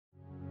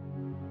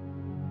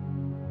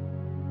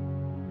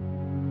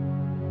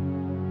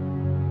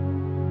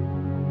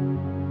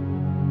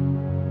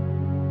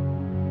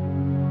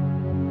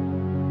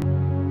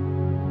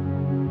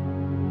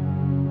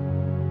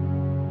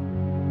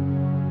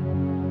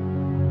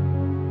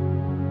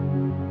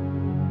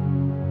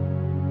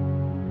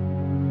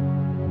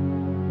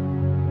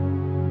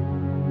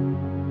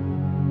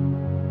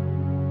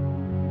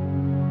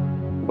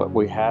What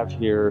we have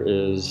here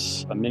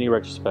is a mini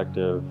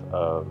retrospective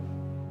of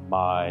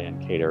my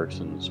and Kate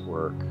Erickson's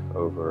work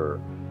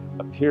over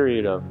a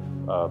period of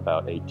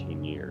about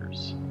 18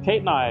 years.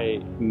 Kate and I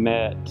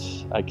met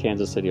at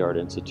Kansas City Art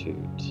Institute,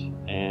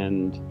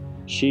 and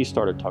she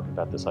started talking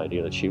about this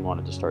idea that she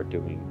wanted to start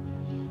doing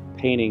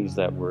paintings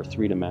that were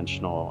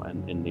three-dimensional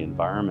and in the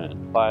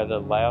environment. By the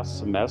last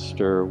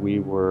semester, we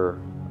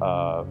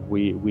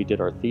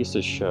did our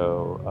thesis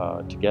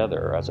show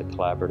together as a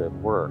collaborative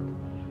work.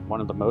 One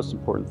of the most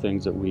important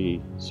things that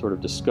we sort of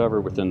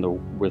discovered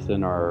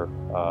within our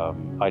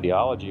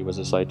ideology was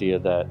this idea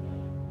that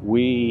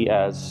we,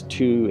 as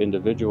two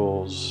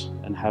individuals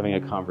and having a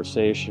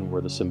conversation,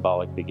 were the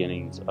symbolic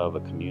beginnings of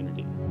a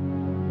community.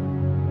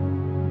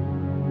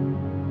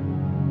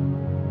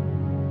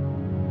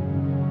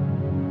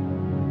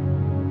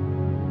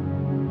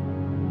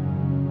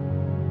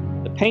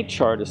 The paint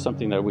chart is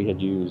something that we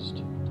had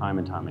used time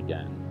and time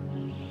again.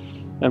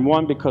 And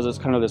one, because it's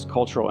kind of this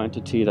cultural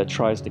entity that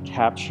tries to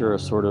capture a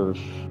sort of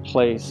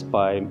place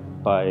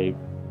by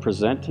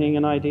presenting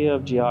an idea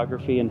of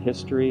geography and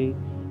history,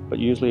 but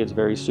usually it's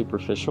very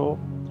superficial.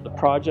 The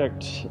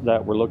project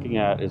that we're looking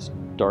at is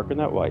Darken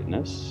That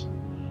Whiteness,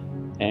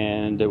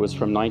 and it was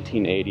from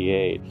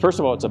 1988. First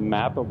of all, it's a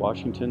map of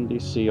Washington,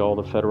 D.C., all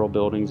the federal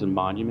buildings and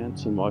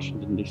monuments in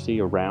Washington,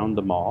 D.C. around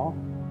the mall.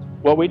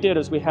 What we did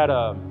is we had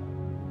a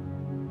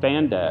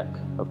fan deck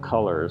of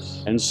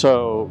colors, and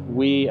so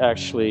we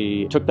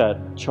actually took that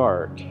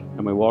chart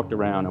and we walked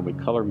around and we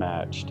color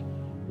matched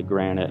the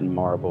granite and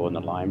marble and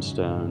the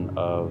limestone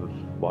of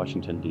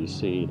Washington,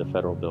 D.C., the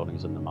federal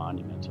buildings and the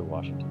monuments of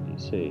Washington,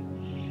 D.C.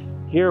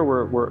 Here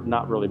we're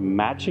not really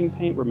matching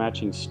paint, we're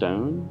matching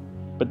stone,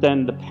 but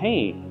then the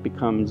paint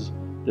becomes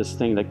this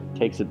thing that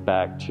takes it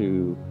back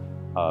to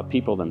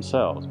people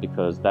themselves,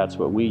 because that's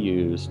what we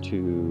use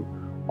to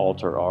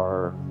alter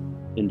our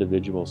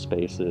individual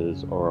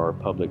spaces or our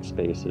public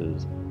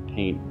spaces.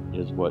 Paint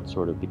is what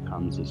sort of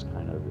becomes this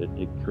kind of,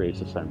 it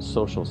creates a sense of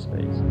social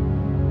space.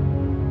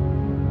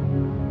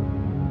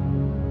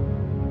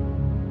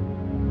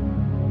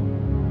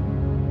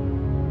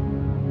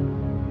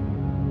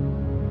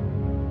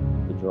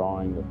 The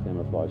drawing of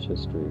camouflage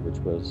history, which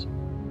was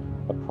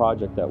a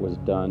project that was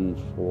done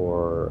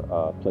for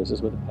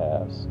Places with a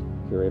Past,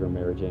 curator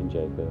Mary Jane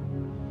Jacob.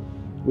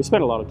 We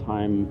spent a lot of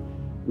time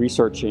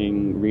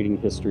researching, reading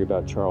history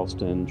about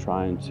Charleston,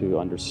 trying to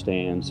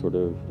understand sort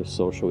of the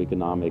social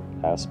economic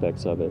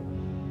aspects of it.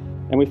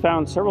 And we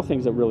found several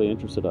things that really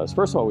interested us.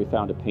 First of all, we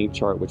found a paint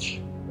chart,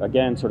 which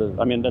again,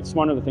 that's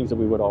one of the things that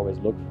we would always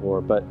look for,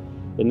 but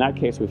in that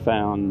case we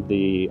found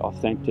the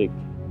authentic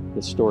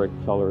historic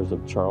colors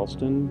of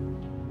Charleston,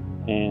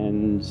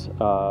 and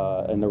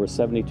there were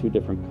 72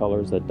 different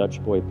colors that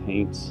Dutch Boy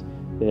paints.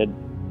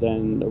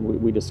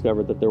 We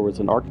discovered that there was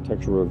an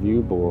architectural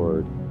review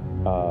board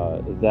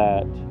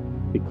that,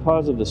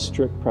 because of the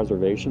strict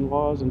preservation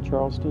laws in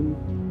Charleston,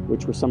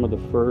 which were some of the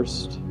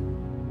first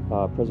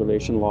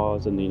preservation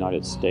laws in the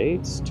United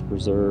States to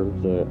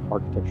preserve the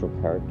architectural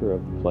character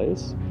of the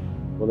place,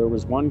 well, there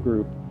was one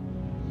group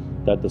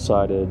that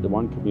decided, the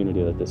one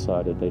community that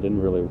decided they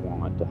didn't really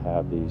want to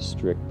have these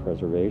strict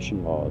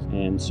preservation laws.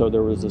 And so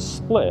there was a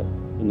split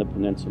in the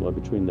peninsula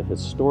between the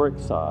historic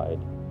side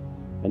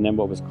and then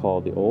what was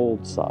called the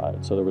old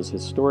side. So there was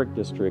historic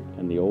district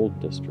and the old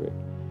district.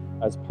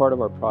 As part of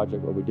our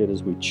project, what we did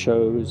is we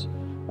chose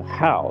a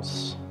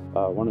house,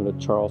 one of the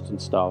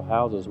Charleston-style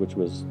houses, which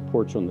was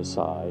porch on the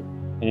side,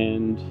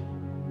 and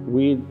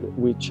we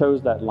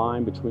chose that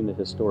line between the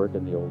historic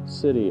and the old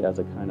city as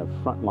a kind of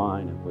front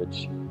line in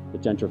which the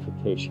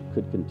gentrification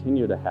could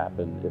continue to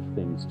happen if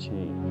things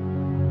changed.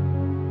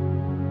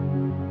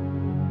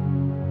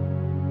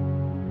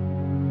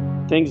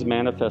 Things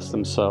manifest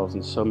themselves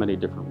in so many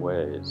different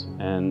ways,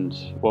 and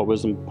what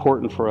was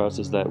important for us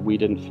is that we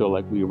didn't feel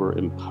like we were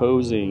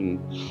imposing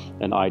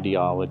an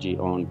ideology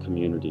on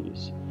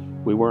communities.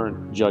 We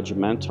weren't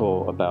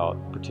judgmental about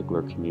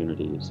particular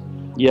communities.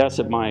 Yes,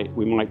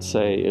 we might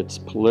say it's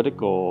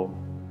political,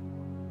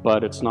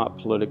 but it's not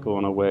political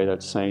in a way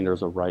that's saying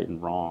there's a right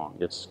and wrong.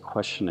 It's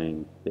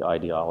questioning the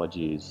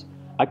ideologies.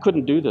 I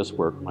couldn't do this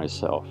work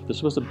myself.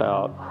 This was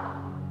about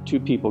two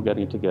people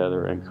getting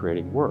together and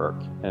creating work,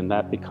 and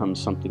that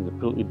becomes something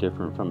completely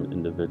different from an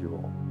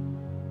individual.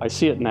 I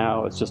see it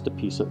now, it's a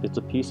piece of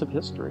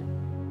history,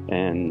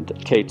 and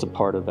Kate's a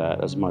part of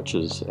that as much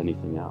as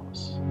anything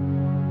else.